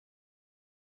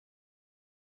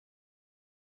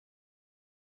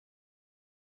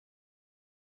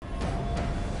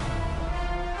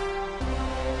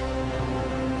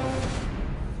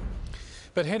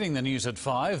But heading the news at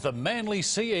 5, the Manly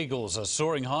Sea Eagles are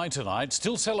soaring high tonight,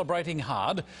 still celebrating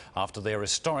hard after their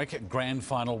historic grand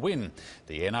final win.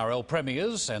 The Nrl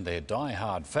Premiers and their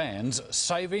die-hard fans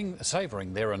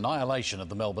savouring their annihilation of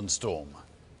the Melbourne Storm.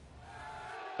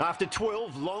 After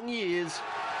 12 long years,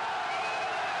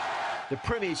 the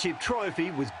Premiership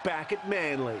trophy was back at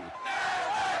Manly.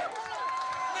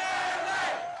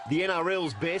 The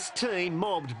NRL's best team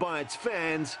mobbed by its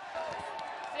fans.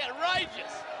 It's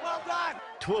outrageous. Well done.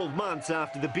 12 months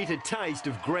after the bitter taste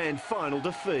of grand final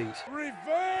defeat.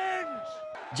 Revenge!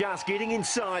 Just getting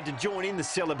inside to join in the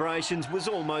celebrations was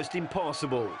almost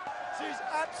impossible. This is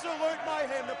absolute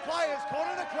mayhem. The players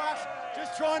caught in a crush,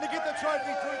 just trying to get the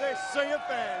trophy through their sea of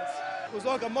fans. It was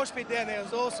like a mosh pit down there. It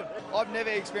was awesome. I've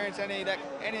never experienced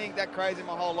anything that crazy in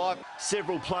my whole life.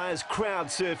 Several players crowd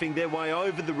surfing their way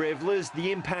over the revellers.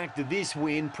 The impact of this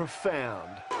win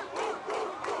profound.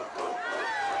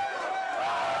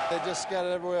 They're just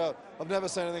scattered everywhere. I've never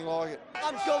seen anything like it.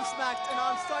 I'm gobsmacked and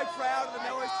I'm so proud of the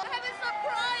Melbourne. I haven't stopped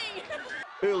crying.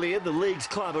 Earlier, the league's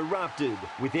club erupted.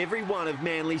 With every one of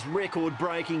Manly's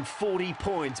record-breaking 40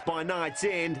 points by night's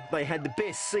end, they had the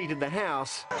best seat in the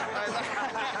house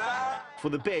for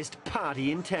the best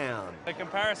party in town. The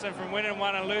comparison from winning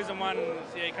one and losing one,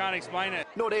 yeah, you can't explain it.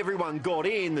 Not everyone got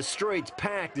in. The streets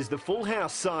packed as the full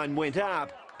house sign went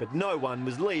up, but no one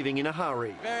was leaving in a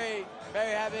hurry. Very,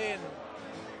 very happy and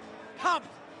pumped.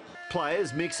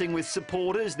 Players mixing with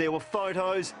supporters, there were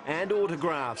photos and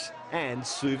autographs and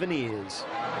souvenirs.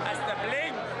 That's the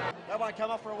bling. That won't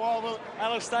come up for a while, and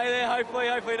it'll stay there, hopefully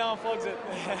no one flogs it.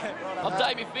 I've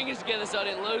taped my fingers together so I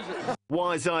didn't lose it.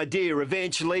 Wise idea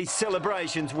eventually,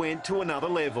 celebrations went to another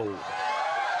level.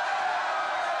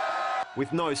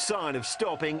 With no sign of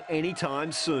stopping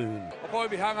anytime soon. I'll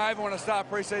probably be hungover when I start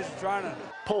pre-season training.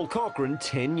 Paul Cochrane,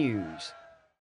 10 News.